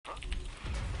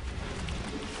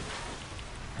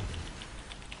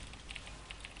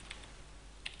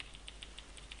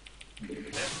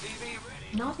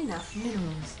Not enough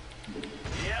minerals.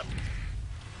 Yep.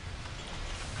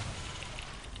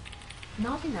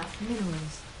 Not enough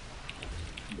minerals.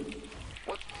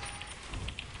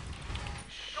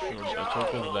 Şurada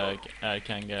çok hızlı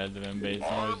erken geldi benim base'im,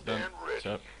 o yüzden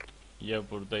ya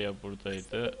burada ya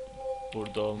buradaydı.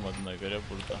 Burada olmadığına göre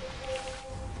burada.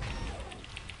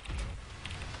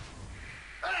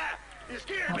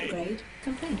 Upgrade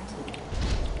complete.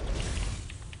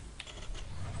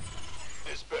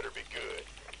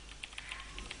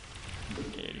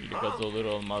 Gaz olur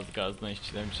olmaz gazdan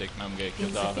işçilerimi çekmem gerekiyor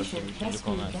daha hızlı güçlü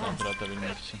kondansatör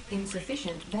atabilmek için.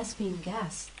 Insufficient Vespine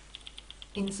gas.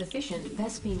 Insufficient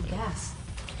Vespine gas.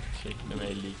 Çektim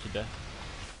 52'de.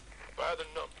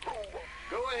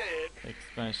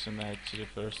 Expansion hatchery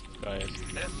first gayet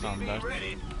standart.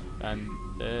 Ben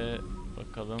de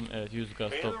bakalım, evet 100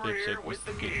 gaz toplayıp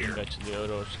çekmiştik. King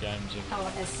açılıyor, hoş gelmeyecek.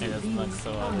 En azından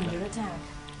kısa vadede.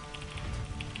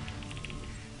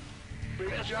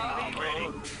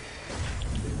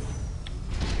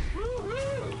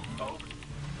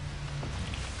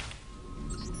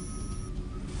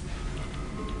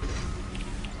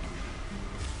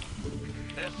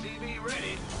 SCV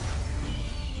ready.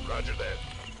 Roger that.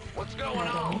 What's going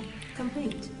on?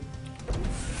 Complete.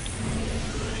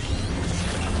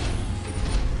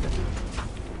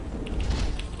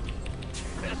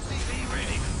 SCV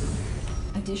ready.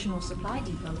 Additional supply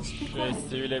depots Şu required.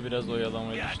 SCV ile biraz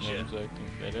oyalamayı düşünüyorum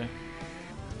zökünkleri.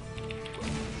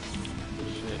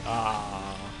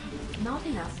 Not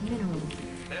enough minerals.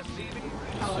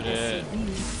 Bir süre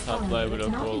supply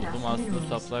block oldum.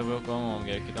 Aslında supply block olmamam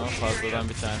gerekiyordu ama fazladan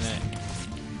bir tane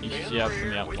işçi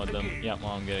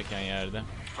yapmamam gereken yerde.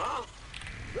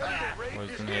 O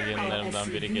yüzden alienlarımdan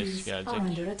biri geç gelecek.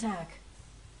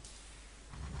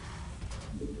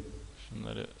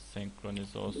 Şunları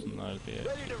senkronize olsunlar diye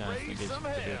bir tanesini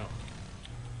geciktiriyorum.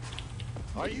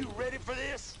 Are you ready for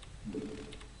this?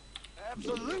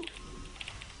 Absolute.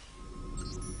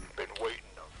 Been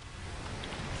waiting.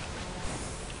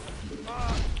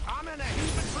 I'm in a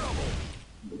heap of trouble.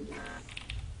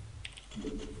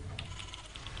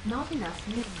 Not enough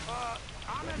minerals.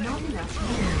 Not enough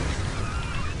minerals.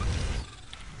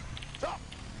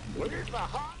 Where's my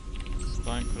hot?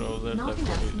 Spine Crawler'ı da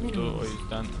koruydu, o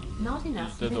yüzden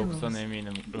 %90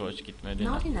 eminim Roach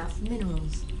gitmediğine. Not enough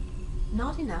minerals.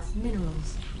 Not enough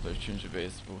minerals. Şurada 3.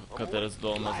 base, bu kadar hızlı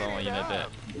olmaz ama yine de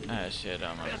her şeye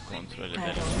rağmen kontrol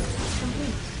ederim.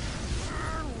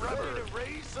 Ready to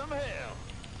raise some hell.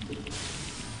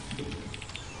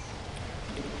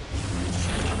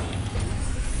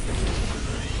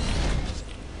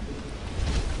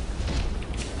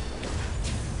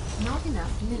 Not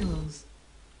enough minerals.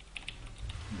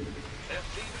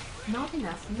 Not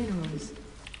enough minerals.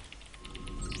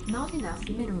 Not enough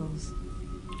minerals.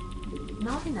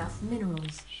 Not enough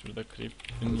minerals. Şurada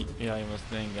creep'in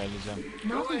yaymasını engelleyeceğim.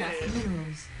 Not enough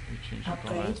minerals. 3.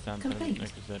 Commerce Center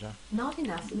bitmek üzere. Not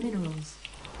enough minerals.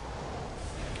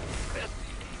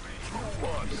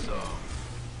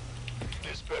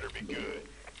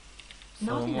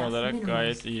 Savunma olarak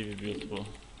gayet iyi bir build bu.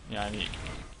 Yani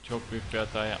çok büyük bir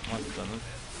hata yapmazsanız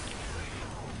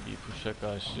bir kuşa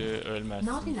karşı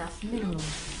ölmezsiniz.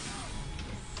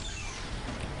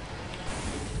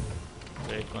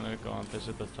 Ve ekonomik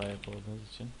avantaja da sahip olduğunuz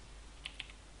için.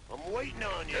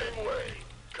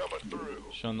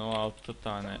 Şu an o 6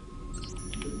 tane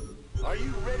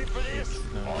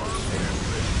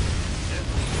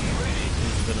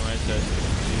sızdırmaya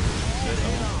çalışıyorum.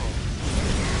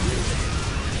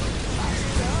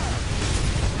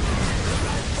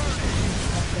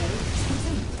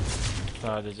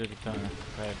 Sadece bir tane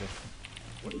kaybettim.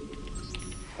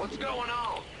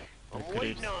 Ve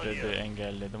creep spread'i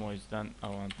engelledim, o yüzden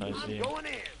avantajlıyım.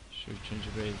 Şu 3.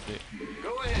 base'i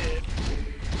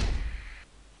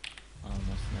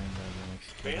almasını engellemek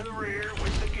istiyorum.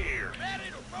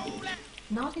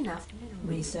 Not enough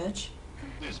research.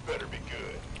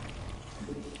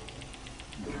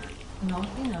 Not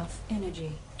enough energy.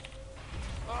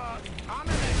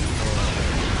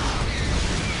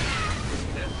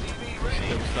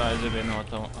 İşte bu sadece benim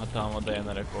hatama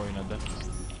dayanarak oynadı.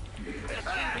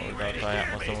 Orada hata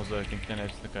yapmasam o Zerkling'den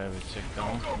hepsini kaybedecektim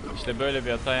ama işte böyle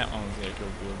bir hata yapmamız gerekiyor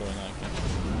bu yolda oynarken.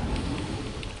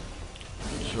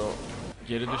 Şu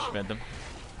geri düşmedim.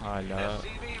 Hala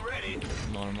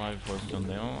normal bir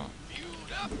pozisyondayım ama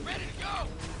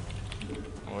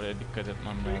oraya dikkat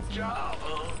etmem lazım.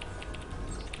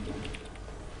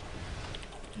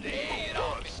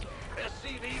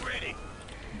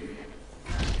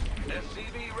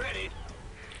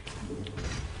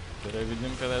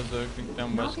 Görebildiğim kadar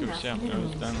Zerkling'den başka bir şey yapmıyor. O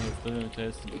yüzden hızlı bir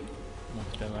test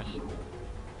muhtemel.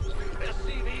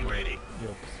 SCV ready.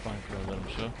 Yok, spawn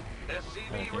crawler'mış o. Evet,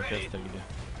 SCV ready. infester gidiyor.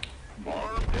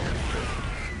 Armed and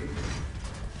ready.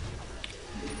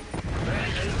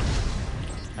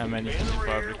 Hemen ikinci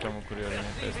fabrikamı kuruyorum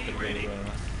infester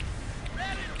geliyorlar.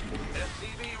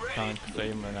 SCV ready. Tank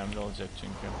sayım önemli olacak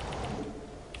çünkü.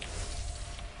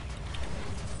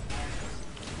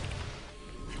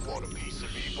 You want a piece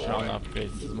of me, Şu an boy?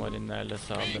 upgrade'siz marinlerle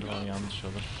saldırmam yanlış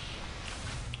olur.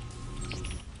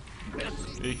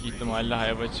 Büyük ihtimalle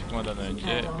hayva çıkmadan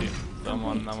önce bir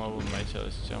zamanlama bulmaya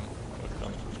çalışacağım.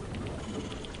 Bakalım.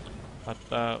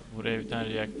 Hatta buraya bir tane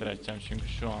reaktör açacağım çünkü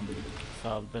şu an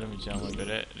saldırmayacağıma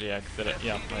göre reaktör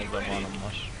yapmaya zamanım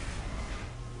var.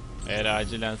 Eğer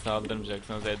acilen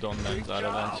saldırmayacaksanız add-onlarınızı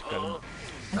aradan çıkarın.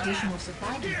 Additional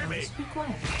supply depots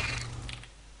required.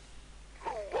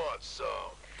 Who wants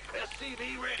some?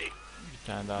 SCV ready. Bir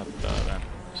tane daha hatta ben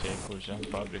şey kuracağım,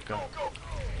 fabrika.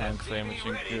 Tank sayımı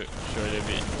çünkü şöyle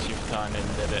bir çift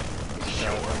tanelilere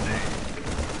çıkardım.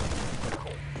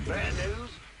 Bad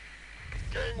news.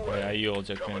 Bayağı iyi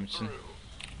olacak benim için.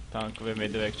 Tank ve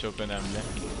medevac çok önemli.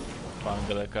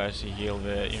 Bangala karşı heal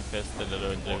ve infesterları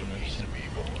öldürebilmek için.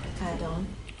 Add-on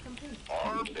complete.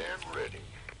 Armed and ready.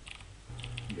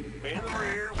 In the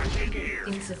rear with your gear.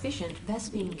 Insufficient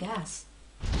Vespine gas.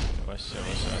 Yavaş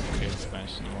yavaş artık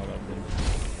expansion'ım olabilir.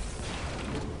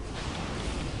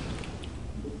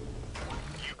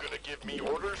 You gonna give me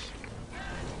orders?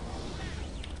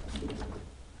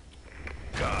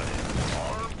 Got it.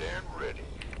 Armed and ready.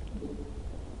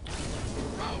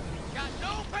 Got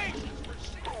no patience for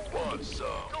who wants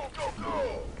some? Go, go,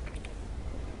 go!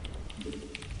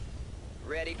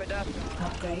 Ready for dust?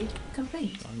 Upgrade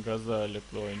complete. Ben gaz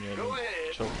ağırlıklı oynuyorum.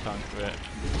 Çok tank ve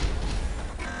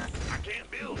I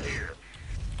can't build here.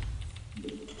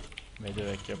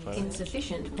 medevac yaparım.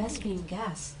 Insufficient Vespine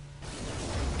gas.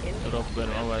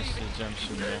 Droplarıma başlayacağım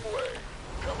şimdi.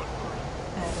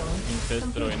 Add-on Infester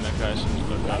complete. oyununa karşı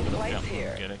mutlaka drop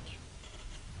yapmamız gerek.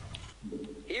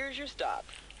 Here's your stop.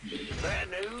 Bad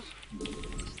news.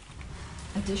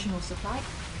 Additional supply.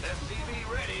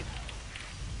 SCV ready.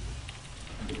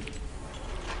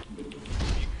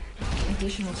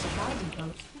 Additional supply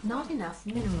depots. Not enough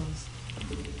minerals.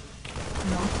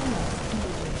 Not enough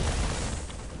inventory.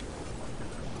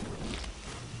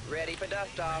 Ready for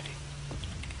dust off.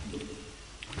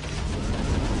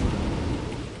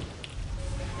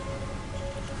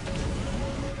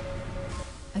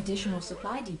 Additional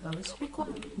supply depots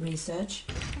required. Research.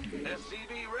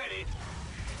 SCV ready.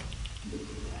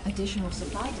 Additional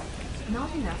supply depots. Not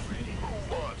enough.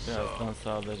 Who wants some? Birazdan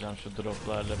sağlayacağım şu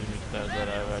droplarla bir miktar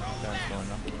zarar verdikten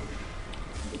sonra.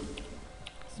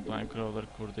 Spine Crawler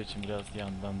kurduğu için biraz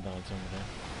yandan da alacağım buraya.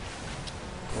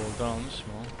 Gold almış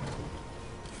mı o?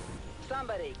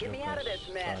 Somebody, get me Yok out of hayır.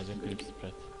 this mess. Sadece creep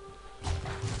spread.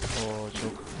 Oo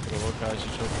çok Crow'a karşı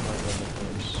çok fazla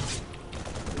koymuş.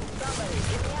 Somebody,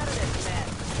 get me out of this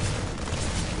mess.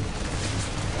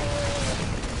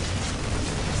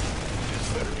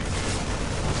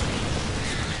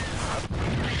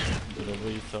 Drop'u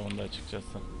iyi savundu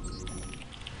açıkçası.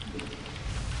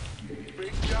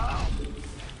 Big job.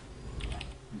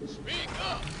 Speak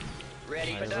up.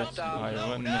 Ready for dust off.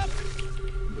 Hayvan ne?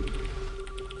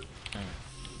 Evet.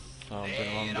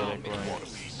 Saldırmam gerek var.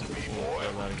 Bu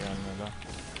kadar gelmeden.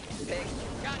 Pick.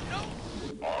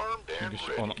 Armed and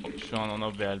Çünkü şu an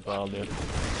ona bel bağlıyor.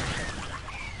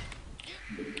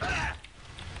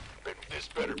 This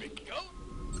better be.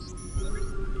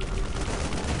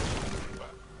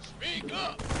 Speak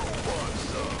up. Who wants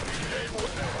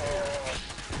some?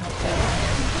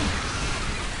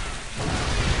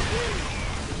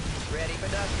 Ready for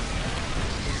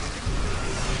dust.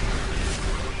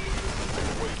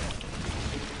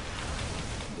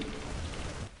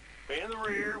 In the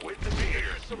rear with the gear.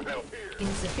 Some help here.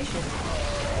 Insufficient.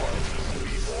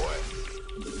 Boy.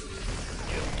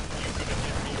 You gonna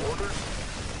give me orders?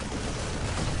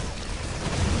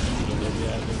 Burada bir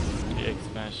yerde bir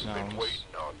expansion Been almış.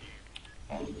 waiting on you.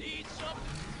 Need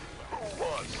something? Who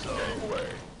wants some? Gangway.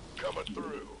 Coming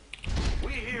through.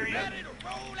 We hear you. Ready to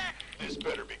roll that. This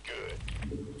better be good.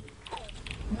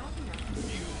 Not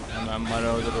enough. Hemen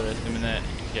Marauder üretimine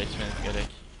geçmeniz gerek.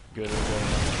 Görür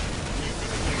görmez.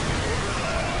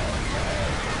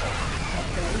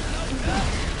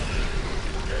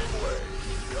 Gangway.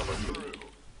 Coming through.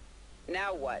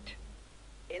 Now what?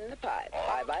 In the pipe.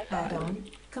 5x5. Add-on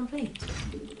complete.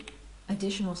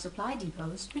 Additional supply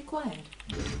depots required.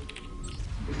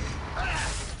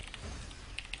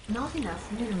 Not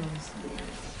enough minerals.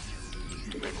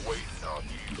 Been waiting on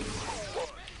you.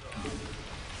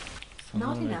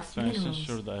 Not Sanırım enough expansion minerals.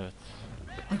 şurada evet.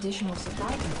 Additional supply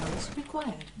depots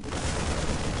required.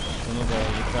 Bunu da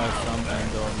yıkarsam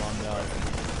ben de olmam lazım.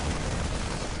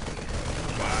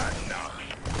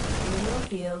 Mineral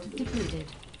field depleted.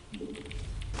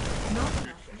 Not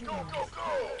enough Go, minerals. go, go!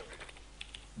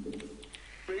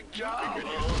 Big job! We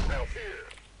could use some help here.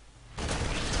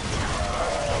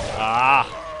 Ah!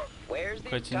 Where's the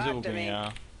Kaçıncı talk to bugün me?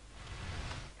 ya?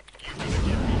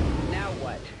 Now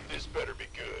what? This better be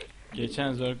good.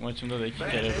 Geçen Zerg maçımda da 2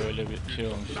 kere böyle bir şey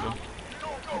olmuştu. Go,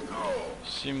 go, go!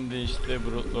 Şimdi işte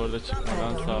Bruthlord'a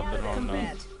çıkmadan saldırmam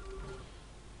lazım.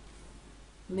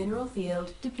 Mineral field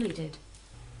depleted.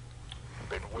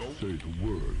 Been waiting. Say the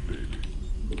word, baby.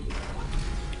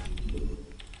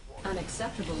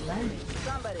 Unacceptable landing.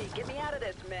 Somebody, get me out of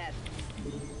this mess.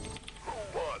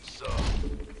 Who wants some?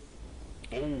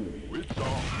 Oh, it's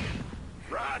on.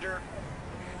 Roger.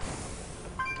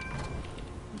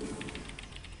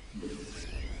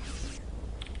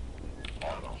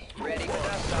 Ready for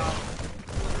dust off.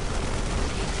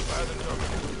 By the number.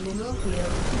 Mineral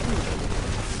field depleted.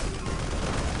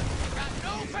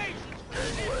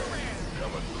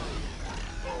 Coming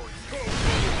through.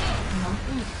 Not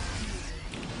enough.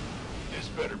 This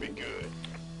better be good.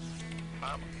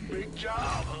 Big job,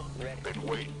 huh? Been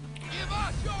waiting.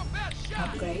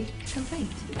 Upgrade complete.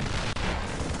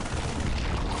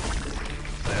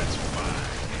 That's fine.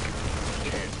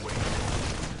 Can't wait.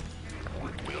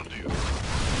 Will do.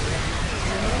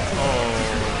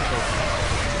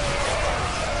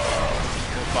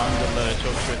 Bu bangırlara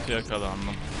çok kötü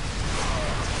yakalandım.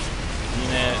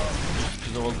 Yine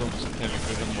üst olduğum için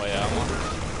temizledim bayağı ama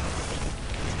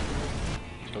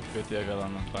çok kötü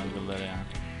yakalandım bangırlara yani.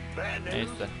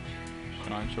 Neyse.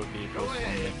 Şu an çok iyi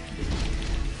pozisyondayım.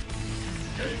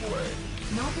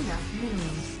 Not enough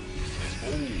minerals.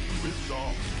 Oh, it's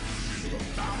on.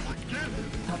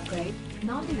 Upgrade.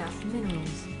 Not enough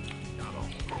minerals.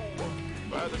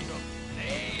 By the number.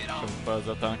 Çok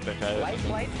fazla tank da kaybettim.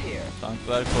 Lifelight's here.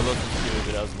 Tanklar kola tutuyor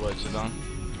biraz bu açıdan.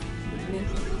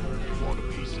 Want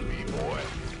a piece of me, boy?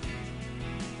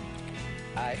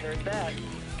 I heard that.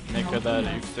 Ne kadar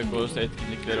yüksek olursa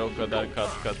etkinlikleri o kadar kat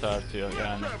kat artıyor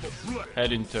yani. Her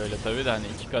ünite öyle tabi de hani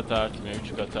 2 katı artmıyor,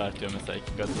 3 katı artıyor mesela 2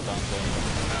 katı tank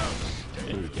olmuyor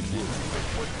etkinliği.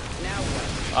 Now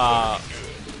what? Aa,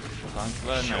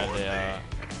 tanklar nerede ya?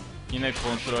 Yine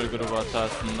kontrol grubu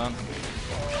hatasından.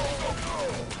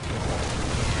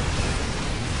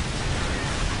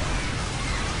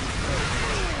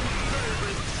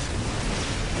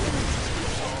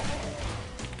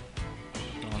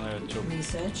 Şu an evet çok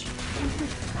Research.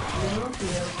 Mineral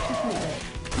field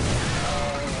depleted.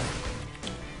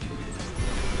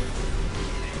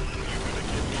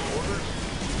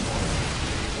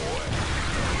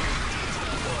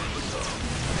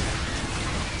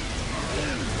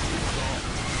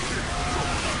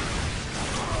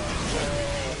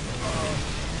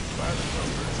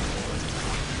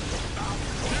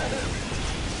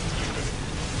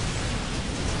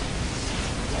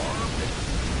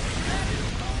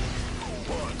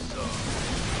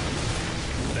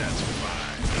 That's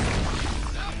fine.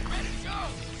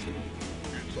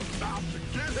 It's about to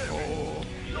get heavy. Oh,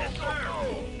 yes, sir.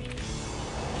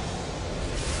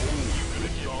 You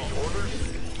gonna give me orders?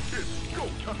 It's go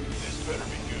time. This better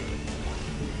be good.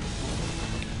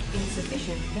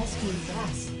 Insufficient rescue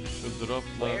gas. şu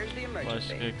dropla Where's the emergency?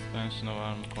 başka expansion'ı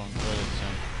var mı kontrol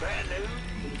edeceğim. Brand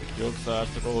new. Yoksa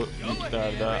artık o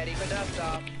miktarda Ready for dust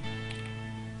off.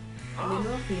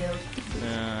 Mineral field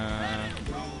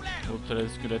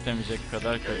ultralisk üretemeyecek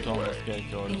kadar kötü olması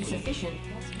gerekiyor orada. insufficient.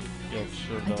 Yok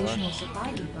şurada Additional var.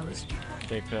 supply depots.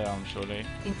 Tekrar almış orayı.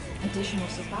 Additional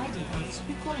supply depots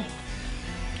required.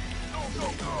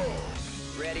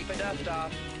 Ready for dust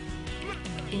off.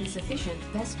 Insufficient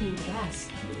rescue gas.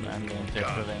 Ben de onu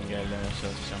tekrar engellemeye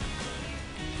çalışacağım.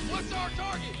 What's our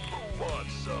target? Who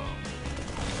wants some?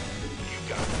 You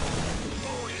got it.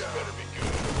 Oh, this better be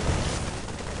good.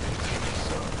 Give me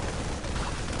some.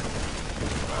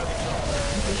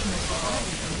 Additional supply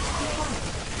depots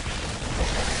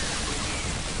required.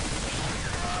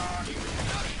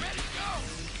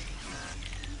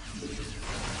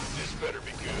 This better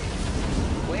be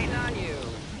good. Waiting on you.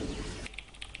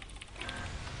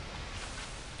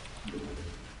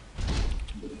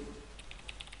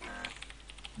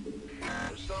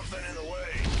 There's something in the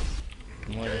way.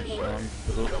 Umarım şu an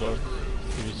Bruthlord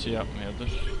switch'i yapmıyordur.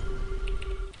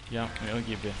 Yapmıyor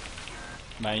gibi.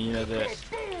 Ben yine de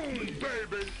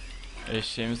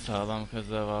eşeğimi sağlam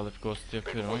kazığa bağlayıp ghost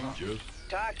yapıyorum ama Just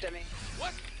Talk to me.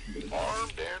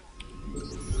 Armed and...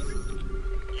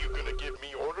 You gonna give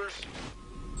me orders?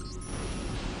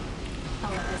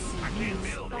 Our SCVs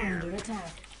build are here. under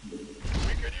attack.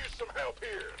 We could use some help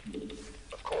here.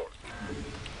 Of course.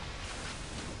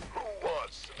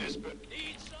 This better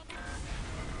need something.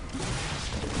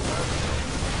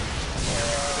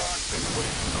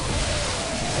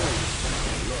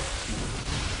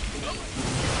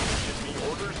 Give me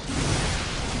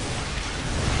orders.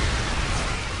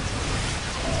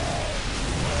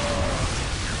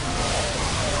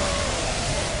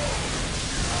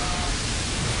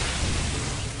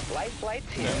 Light flight's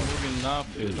here. Ben bugün ne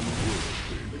yapıyorum?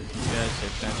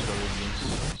 Gerçekten çok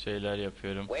ilginç şeyler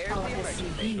yapıyorum. Where's Our the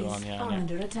emergency? Şu an SCVs are yani.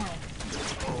 under attack.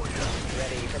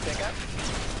 Ready for pickup?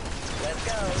 Let's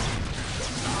go.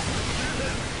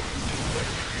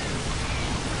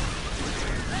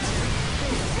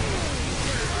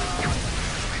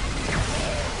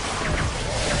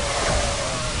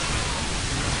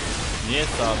 Niye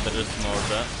saldırırsın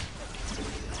orada?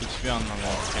 Hiçbir anlamı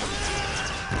yok.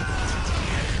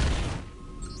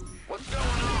 What's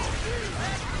going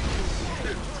on?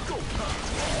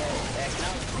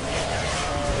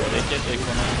 Hareket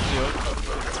ekonomisi yok.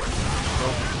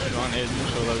 Çok şu an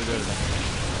ezmiş olabilirdi.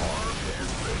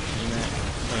 Yine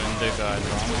önde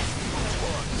galiba ama.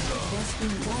 Rescue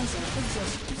geyser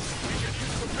exhausted.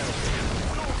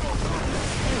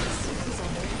 Base is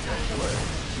under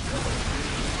attack.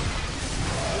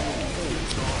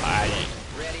 Ay.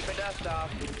 Ready for dust off.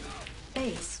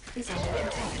 Base is under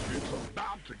attack. It's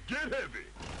about to get heavy.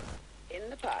 In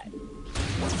the pipe.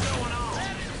 What's going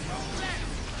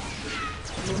on?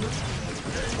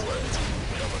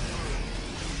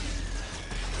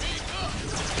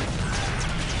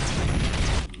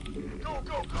 Go,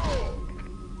 go, go!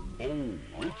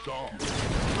 Oh, it's on.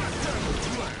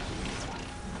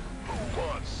 Who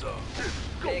wants some?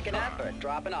 Picking up or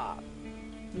dropping off?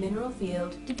 Mineral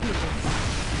field depleted.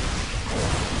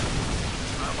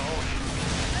 I'm on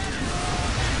it.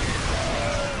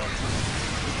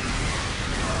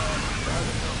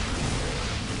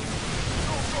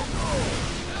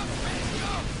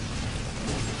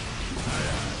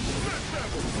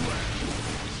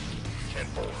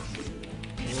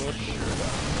 Vur.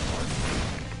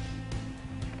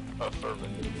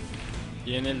 Affirmative.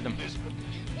 Yenildim. This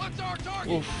What's our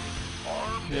target? Uf.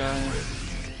 Yani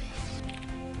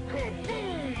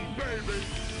Kaboom, baby.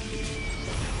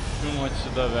 şu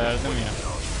maçı da verdim ya.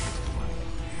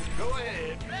 Go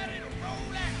ahead. Ready to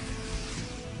roll out.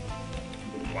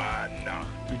 Why not?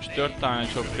 3-4 tane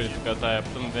çok kritik hata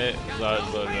yaptım ve zar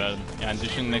zor verdim. Yani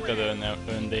düşün ne kadar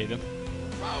öndeydim.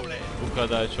 Roll it. Bu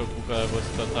kadar çok, bu kadar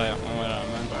basit hata yapmama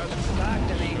rağmen Talk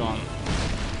to me. şu an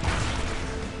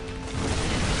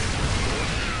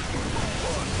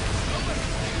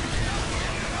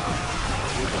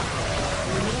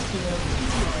Mineral field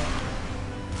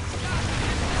depleted.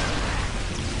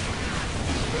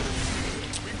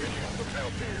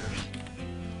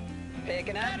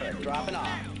 Picking up or dropping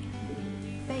off?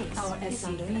 Base our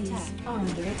SCVs are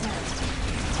under attack.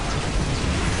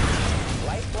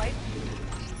 Light flight?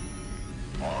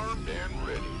 Armed and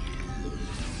ready.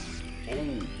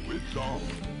 Oh, it's on.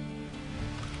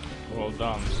 oldu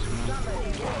almışım.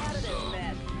 Somebody get out of this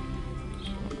mess.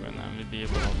 Çok önemli değil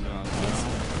bu noktadan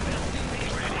sonra.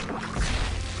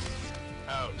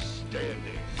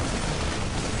 Outstanding.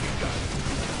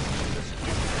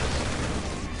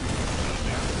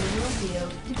 Mineral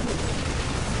field depleted.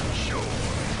 Sure.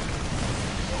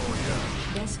 Oh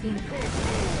yeah. Best vehicle.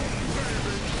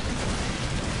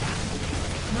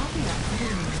 Not enough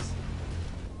minerals.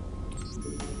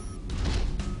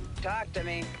 Talk to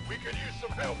me. We could use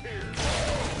some help here.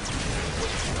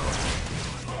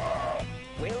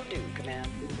 Will do, Command.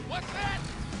 What's that?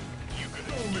 You could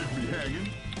Don't leave me hanging.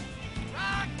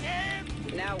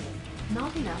 rocket. Now,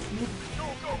 Not enough minerals. Go,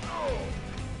 go, go.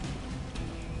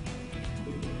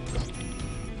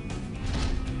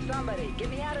 somebody get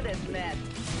me out of this mess.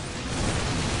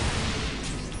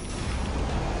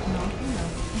 Not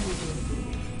enough energy.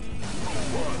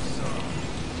 What's up?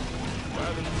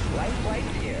 Light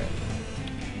flight's here.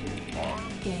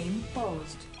 Game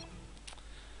paused.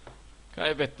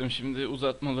 Kaybettim, şimdi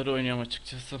uzatmaları oynuyorum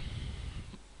açıkçası.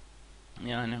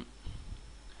 Yani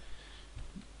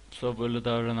sabırlı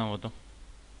davranamadım.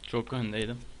 Çok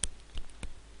öndeydim.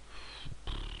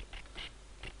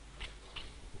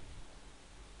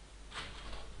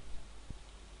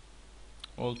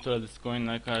 Ultra Disc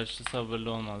oyunlara karşı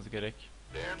sabırlı olmaz gerek.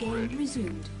 Game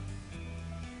resumed.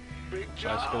 Big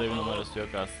Başka da bir job. numarası yok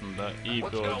aslında. İyi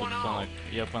bir oyun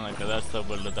yapana kadar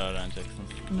sabırlı davranacaksınız.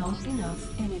 Not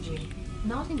enough energy.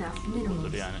 Not enough Budur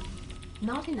minerals. yani.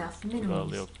 Not enough Kuralı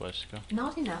minerals. yok başka.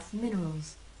 Not enough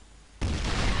minerals.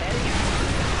 Heading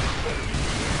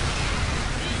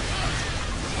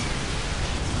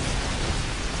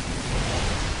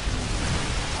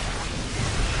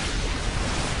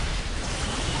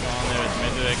Şu an evet,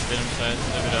 Medivek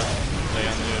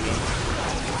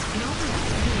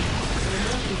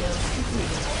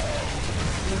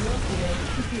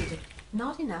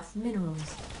Not enough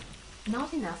minerals.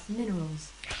 Not enough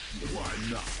minerals. Why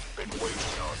not? Been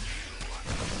waiting on you,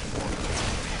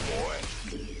 boy.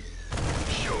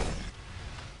 Show.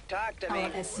 Talk to Our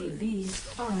me.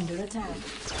 SCVs are under attack.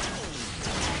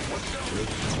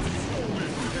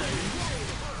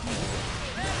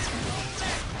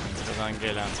 Buradan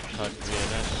gelen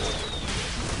takviyeler.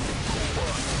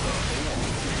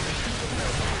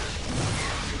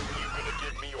 You gonna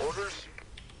give me orders?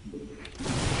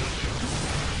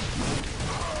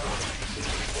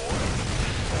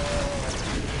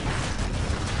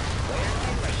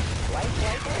 White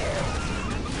hair.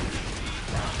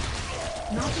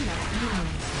 Not enough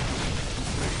minerals.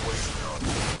 Been waiting on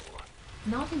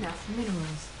you. Not enough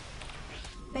minerals.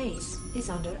 Base is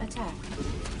under attack.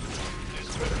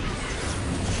 This better be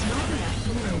Not enough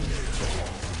minerals.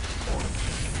 good,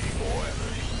 boy.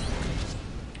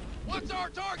 What's our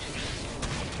target?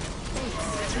 Base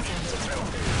is under attack.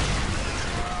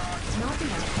 Not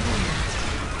enough minerals.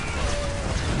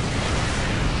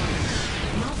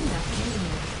 Not enough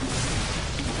minerals.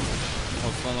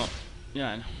 Osmanlı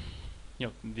yani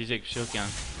yok diyecek bir şey yok yani.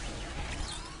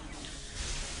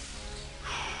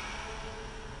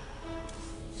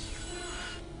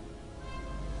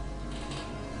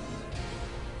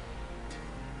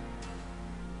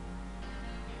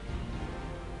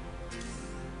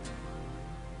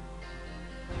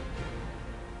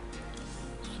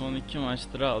 Son 2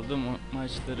 maçları aldım. O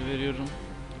maçları veriyorum.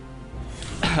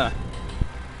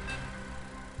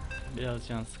 Biraz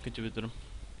can sıkıcı bir durum.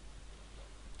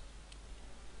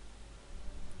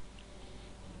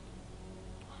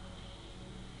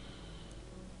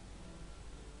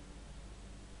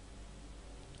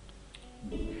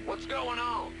 What's going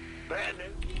on? Bad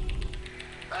news?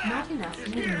 Not enough You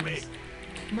scared me. minerals.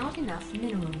 Not enough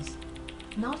minerals.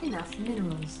 Not enough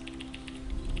minerals.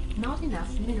 Not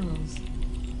enough minerals.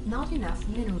 Not enough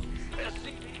minerals.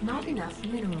 SCV. Not enough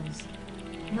minerals.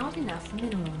 Not enough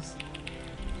minerals.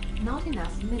 Not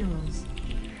enough minerals.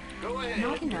 Go ahead.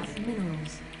 Not enough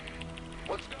minerals.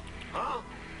 What's go? Huh?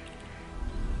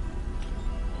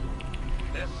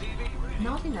 SCV ready.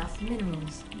 Not enough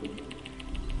minerals.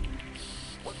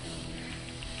 What?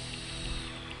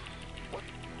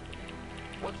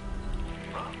 What?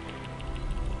 Huh?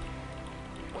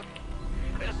 What?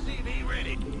 SCV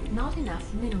ready. Not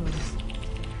enough minerals.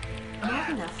 Not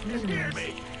enough You scared minerals.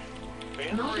 me.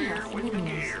 In the Not rear enough with the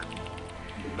minerals. gear.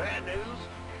 Bad news.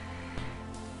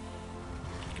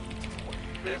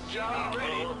 SCV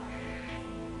ready.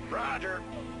 Roger.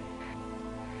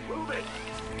 Move it.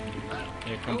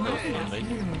 Yakın Not enough pozisyondayız.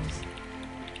 minerals.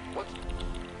 What's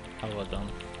Havadan.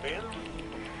 in?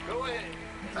 Go ahead.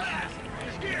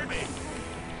 You scared me.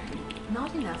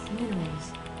 Not enough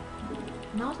minerals.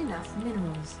 Not enough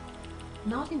minerals.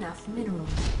 Not enough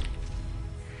minerals.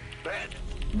 Bad.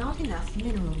 Not enough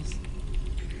minerals.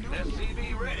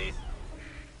 SCV ready.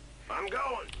 I'm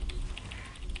going.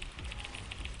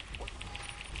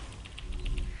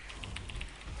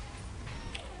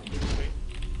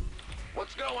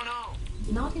 What's going on?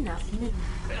 Not enough minerals.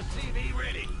 SCV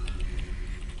ready.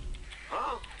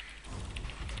 Huh?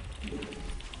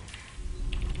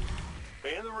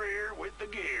 In the rear with the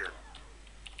gear.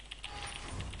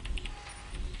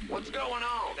 What's going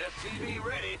on? SCV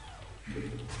ready.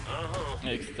 Uh-huh.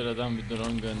 Ekstradan bir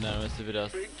drone göndermesi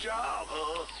biraz Big job,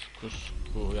 huh?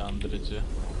 kuşku uyandırıcı.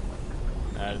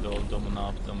 Nerede olduğumu, ne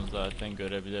yaptığımı zaten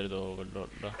görebilirdi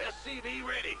Overlord'la. SCV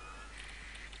ready.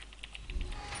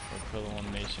 Bakalım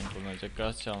onu ne için kullanacak?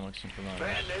 Gaz çalmak için kullanacak.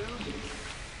 Bad news.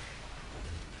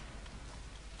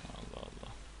 Allah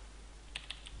Allah.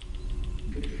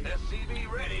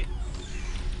 SCV ready.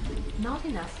 Not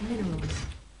enough minerals.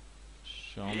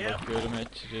 Şu an bakıyorum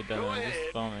Hatchery'den önce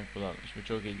spawning kullanmış. Bu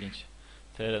çok ilginç.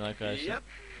 Terran'a karşı. Yep.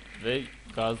 Ve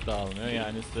gaz da almıyor.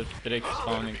 Yani sırf direkt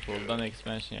spawning pool'dan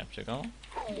expansion yapacak ama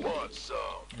Who wants some?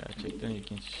 gerçekten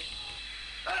ilginç.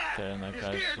 Terran'a You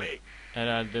scared karşı. me.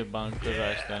 Herhalde bunker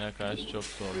rush'larına karşı çok Good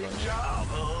zorlanıyor. job,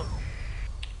 huh?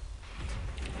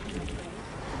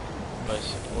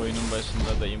 Oyunun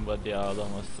başında da invade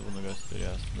ağlaması bunu gösteriyor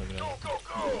aslında biraz. Go, go,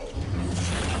 go!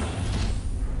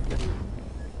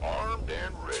 Armed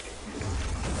and ready.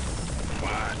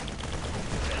 Fine.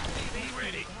 SCV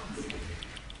ready.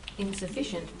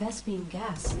 Insufficient Vespine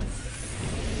gas.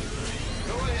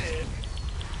 Go ahead.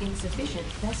 Insufficient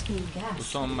Vespine Bu gas.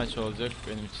 son maç olacak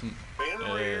benim için. In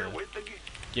the rear with the gear.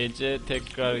 Gece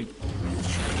tekrar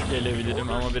gelebilirim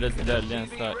ama biraz ilerleyen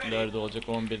saatlerde olacak.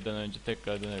 11'den önce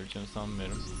tekrar dönebileceğimi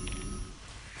sanmıyorum.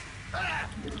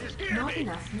 You scared Not me.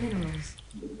 enough minerals.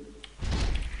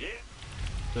 Yeah.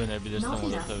 Dönebilirsem Not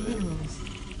olur enough tabii. minerals.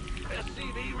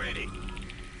 SCV ready.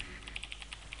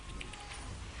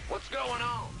 What's going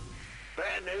on?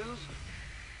 Bad news?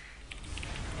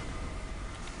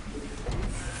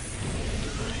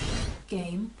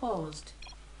 Game paused.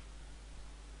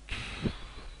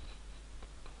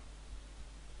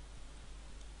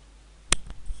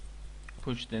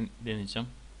 Push deneyeceğim.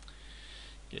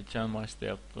 Geçen maçta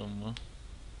yaptığımı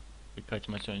birkaç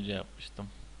maç önce yapmıştım.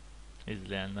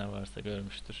 İzleyenler varsa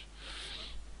görmüştür.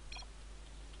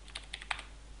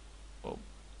 O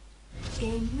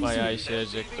bayağı işe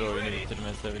yarayacaktır oyunu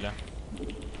bitirmese bile.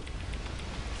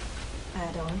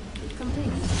 Add-on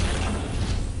complete.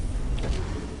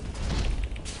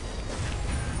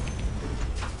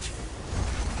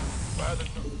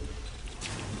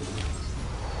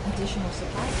 Additional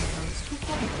supply depots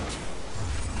required.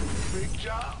 Big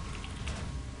job.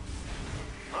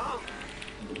 Huh?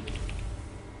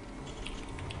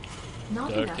 Not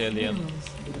Dark enough Alien. minerals.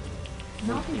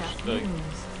 Not enough İşte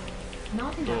minerals.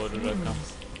 Not enough doğru rakam.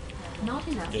 minerals. Not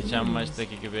enough Geçen minerals.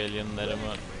 maçtaki gibi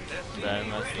alienlarımı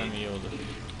vermezsem iyi olur.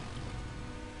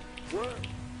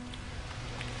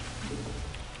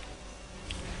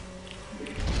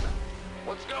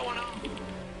 What's going on?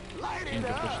 Light it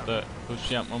Çünkü up.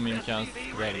 push yapmam imkansız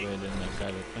bu alienleri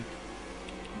kaybetmek.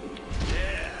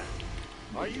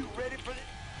 Yeah. Are you ready for this?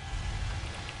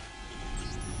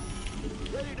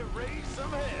 Ready to raise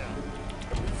some hell?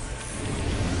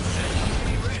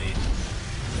 Be ready.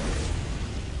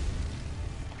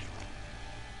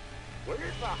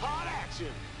 Where's the hot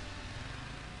action?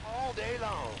 All day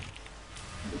long.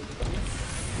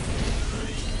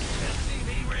 SCV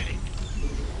ready.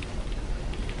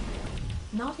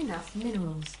 Not enough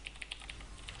minerals.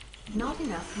 Not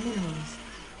enough minerals.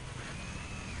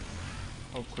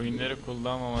 O queenleri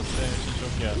kullanmaması benim için çok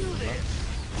iyi aslında.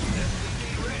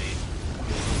 SCV ready.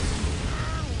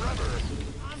 Rubber.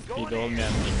 I'm Speed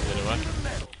olmayan linkleri var.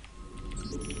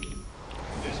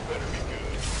 This better be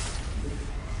good.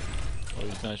 O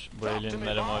yüzden bu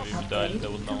alienlere ama bir müdahalede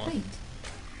bulunamaz. Complete.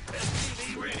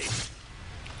 SCV ready.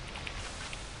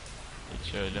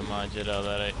 Hiç öyle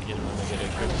maceralara girmeme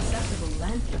gerek yok. Acceptable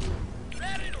landing.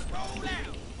 Ready to roll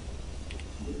out.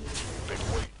 Big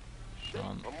wait. Şu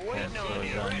an I'm waiting on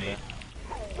you. kontrolden Ready? de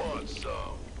Who wants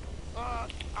some? I'm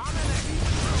in the heat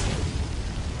room.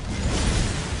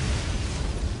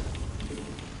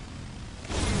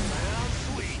 Sounds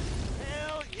sweet.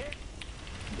 Hell yeah.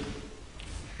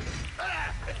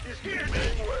 Ah, you scared me.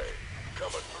 Big way.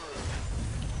 Coming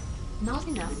through. Not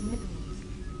enough minerals.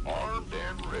 Armed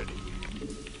and ready.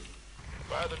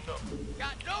 By the number.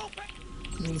 Got no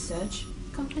Research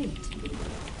complete.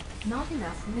 Not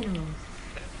enough minerals.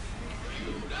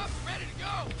 ready to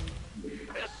go.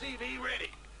 SCV ready.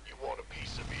 You want a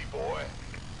piece of me, boy?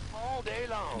 All day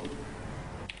long.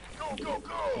 Go, go,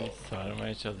 go. bir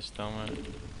sarmaya çalıştı ama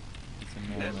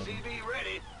izin vermedi. SCV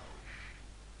ready.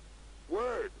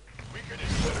 Word. We could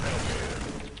just put it up here.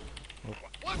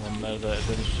 Onları da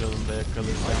dönüş yolunda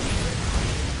yakalayacağım.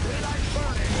 Daylight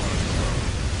burning.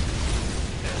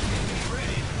 SCV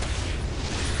ready.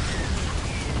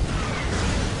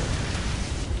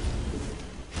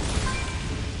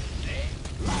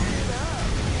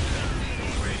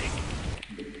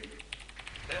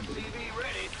 SCV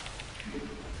ready.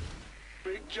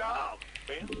 Big job,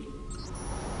 man.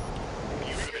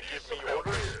 You could give me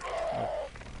orders.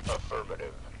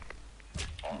 Affirmative.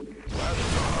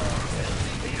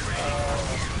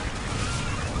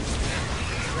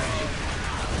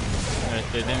 Evet,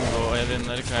 dediğim gibi o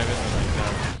alienleri kaybetmemek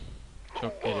lazım.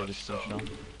 Çok geri düştüm şu an.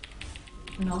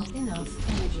 Not enough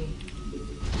energy.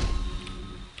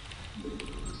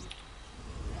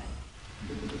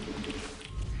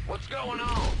 What's going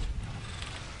on?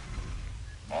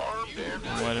 Armed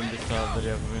and Umarım bir saldırı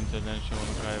yapıp ünitelerin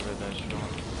çoğunu kaybeder şu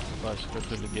an. Başka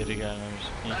türlü geri gelmemiş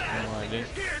ihtimali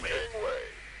scared me.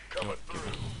 Coming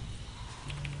through.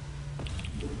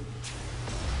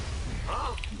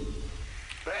 Huh?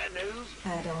 Bad news.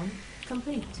 Add-on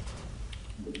complete.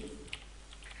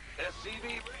 SCV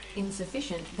ready.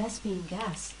 Insufficient Vespine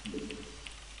gas.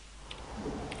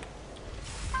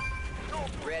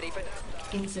 Ready for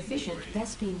Insufficient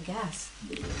Vespine gas.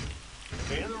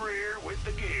 In the rear with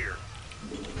the gear.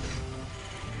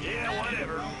 Yeah,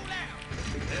 whatever.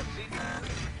 SCV.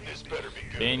 This better be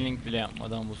good. Bainlink bile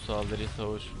yapmadan bu saldırıyı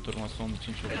savuşturması onun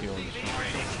için çok iyi oldu şu an.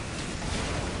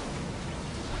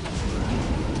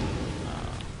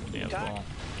 Bunu yapamam.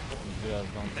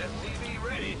 Birazdan SCV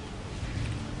ready.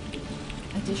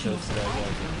 Additional Just supply like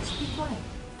that. depots required.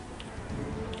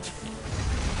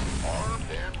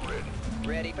 Armed and ready.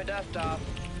 ready for dust off.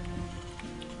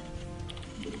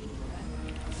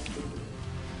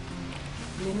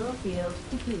 Mineral field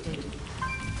depleted.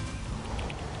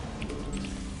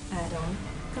 Add-on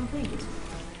complete.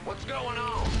 What's going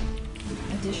on?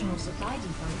 Additional supply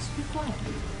depots required.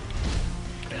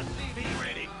 SCV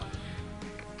ready.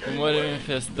 Umarım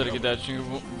infestor gider çünkü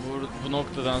bu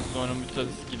noktadan sonra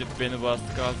Mutalis gidip beni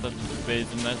baskı altına tutup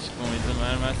base'imden çıkmama izin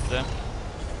vermezse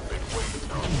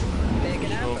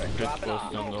çok kötü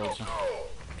pozisyonda olacağım.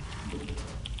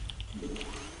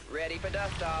 Ready for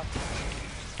dust off.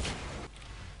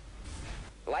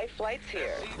 Life flight's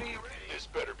here. SCV ready. This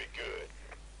better be good.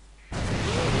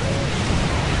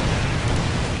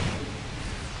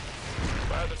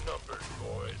 By the numbers,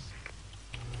 boys.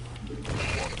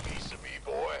 Want a piece of me,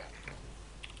 boy?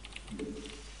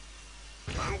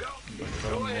 I'm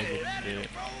Bakalım ne gitti.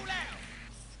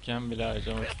 Scan bile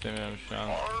harcamak istemiyorum şu an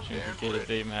çünkü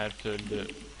gerideyim her türlü.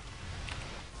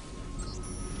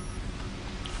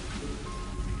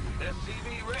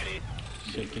 SCV ready.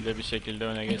 Bir şekilde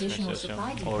öne geçmeye çalışıyorum.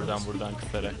 Oradan buradan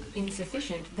kısarak.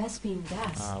 Insufficient Vespine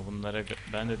gas. Bunlara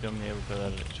ben de diyorum niye bu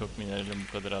kadar çok mineralim,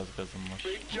 bu kadar az gazım var.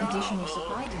 Additional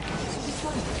supply depots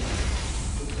required.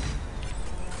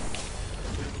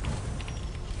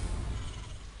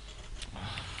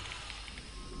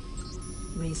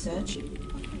 Research.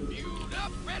 Fueled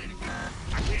up, ready to go.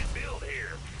 I can't build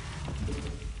here.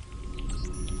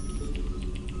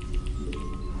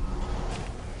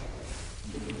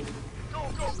 Go,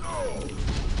 go, go!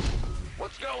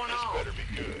 What's going on? This better be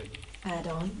good.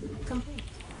 Add-on complete.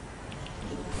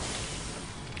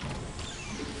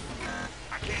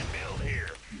 I can't build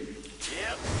here.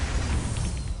 Yep.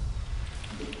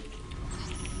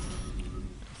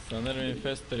 Sanırım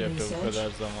infestor yapıyor bu kadar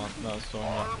zamandan sonra.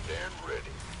 Armed and ready.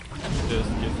 Test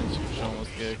kesin çıkmış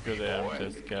olması gerekiyordu eğer bu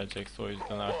test gelecekse, o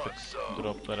yüzden artık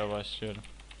droplara başlıyorum.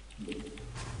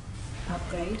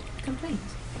 Upgrade complete.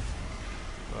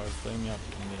 Varsayım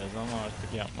yaptım biraz ama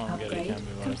artık yapmam gereken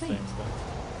bir varsayım da.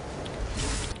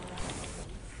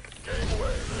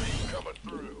 Gangway coming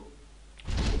through.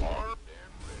 Armed and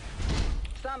ready.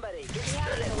 Somebody, get me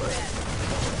out of this mess.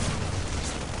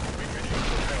 We can use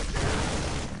some help here.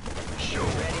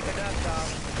 Sure. Ready for dust off.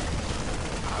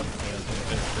 Evet,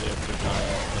 infestor yapıyor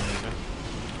sanırım.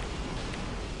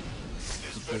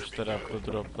 Üç taraflı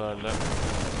droplarla. I'm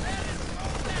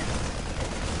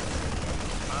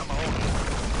on it.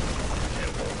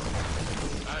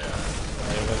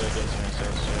 Ayvara geçmeye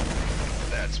çalışıyorum.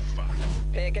 That's fine.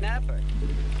 Pick an effort.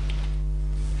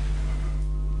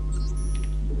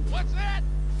 What's that?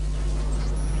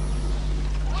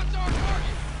 What's our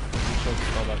target? Çok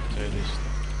salakçaydı işte.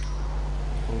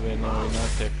 Bu beni oyuna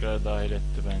tekrar dahil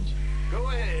etti bence. Go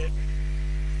ahead.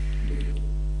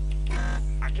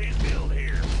 I can't build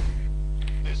here.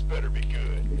 This better be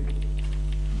good.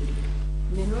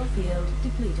 Mineral field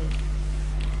depleted.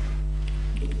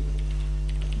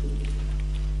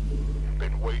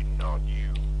 Been waiting on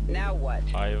you. Now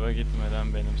what? Ayva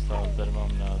gitmeden benim saldırmam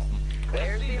lazım.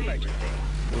 There's the emergency.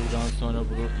 Buradan sonra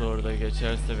Brut'la orada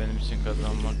geçerse benim için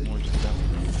kazanmak mucize.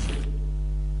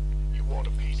 You want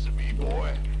a piece of me, boy?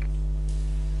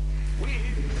 We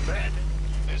that.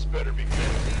 This better be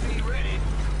good. Be ready.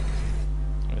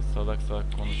 Ve salak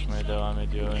salak konuşmaya devam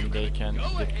ediyor. Öndeyken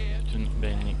gidip bütün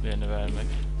benliklerini vermek.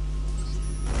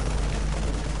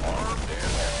 Armed and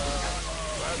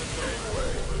by the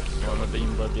gangway. Sonra da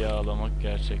imbody'ye ağlamak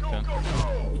gerçekten. Go, go, go.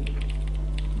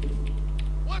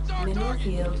 What's our Mineral target?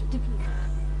 field depleted.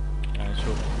 Yani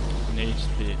çok ne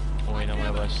içti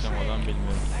oynamaya başlamadan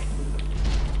bilmiyorum.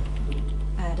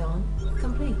 Add-on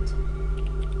complete.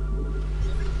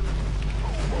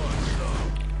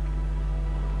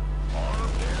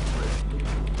 Armed and ready.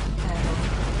 Add-on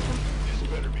complete. This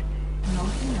better be good.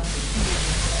 Not enough.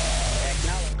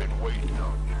 Acknowledge. Been waiting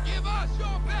on you. Give us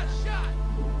your best shot.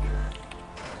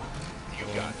 You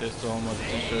Oyun got it. testi olmadığı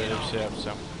için şöyle bir şey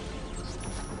yapacağım.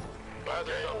 By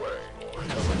the gangway.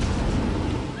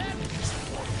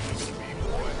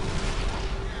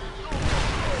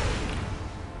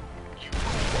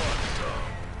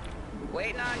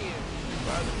 Waiting on you.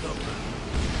 By the number.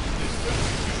 This better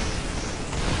be good.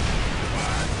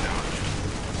 By down.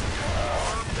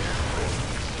 Armed and ready.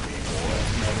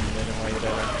 Mermilerimi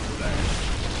ayırarak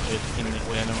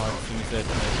etkinliklerini maksimize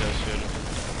etmeye çalışıyorum.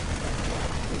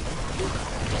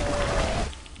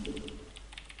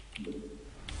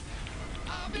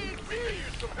 We can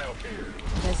use some help here.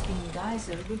 Vespine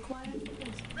geyser required.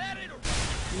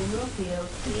 Mineral field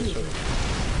depleted.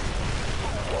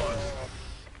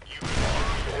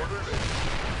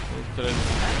 Ultra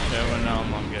Shaver'ını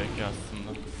almam gerekiyor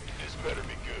aslında. This better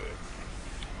be good.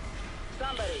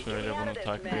 Somebody, get Şöyle me out bunu of this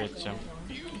takviye mess. edeceğim.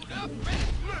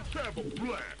 Let's have a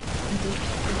blast.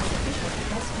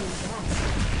 Insufficient Vespine gas.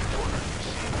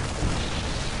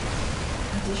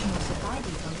 Additional supply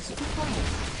depots required.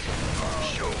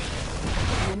 Sure.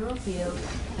 Mineral field.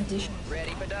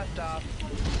 Ready for dust off.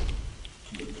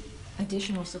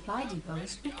 Additional supply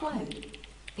depots required.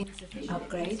 Insufficient.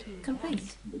 Upgrade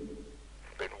complete.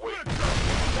 Been waiting.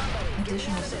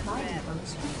 Additional supply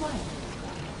depots required.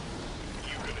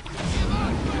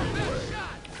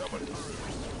 Coming through.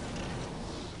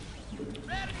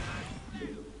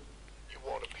 You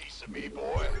want a piece of me,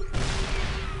 boy?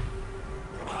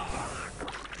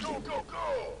 Go, go,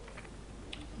 go!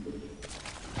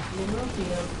 Mineral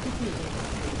field depleted.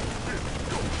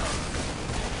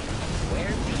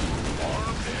 Where's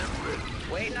Armed and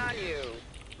ready. waiting on you?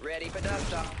 Ready for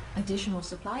dust off. Additional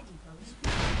supply depots.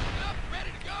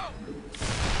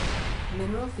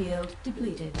 Mineral field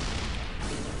depleted.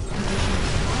 Additional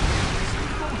supply depots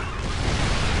required.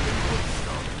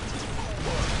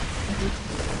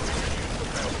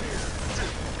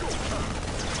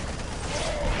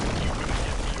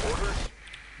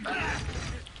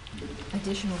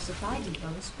 Additional supply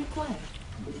depots required.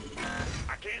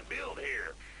 I can't build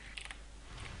here.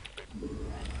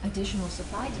 Additional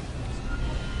supply depots.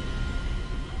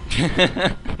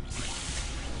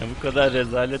 Ya bu kadar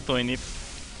rezalet oynayıp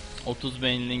 30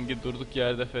 benlingi durduk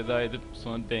yerde feda edip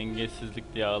sonra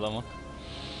dengesizlik diye ağlamak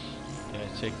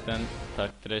gerçekten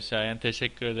takdire şayan.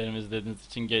 Teşekkür ederim izlediğiniz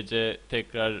için. Gece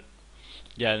tekrar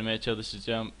gelmeye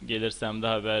çalışacağım. Gelirsem de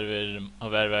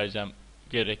haber vereceğim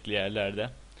gerekli yerlerde.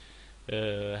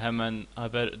 Hemen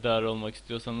haberdar olmak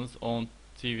istiyorsanız On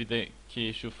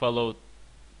TV'deki şu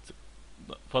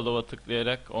follow'a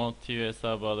tıklayarak On TV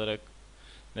hesabı alarak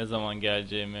ne zaman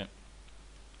geleceğimi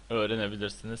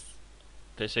öğrenebilirsiniz.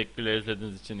 Teşekkürler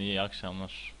izlediğiniz için. İyi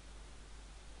akşamlar.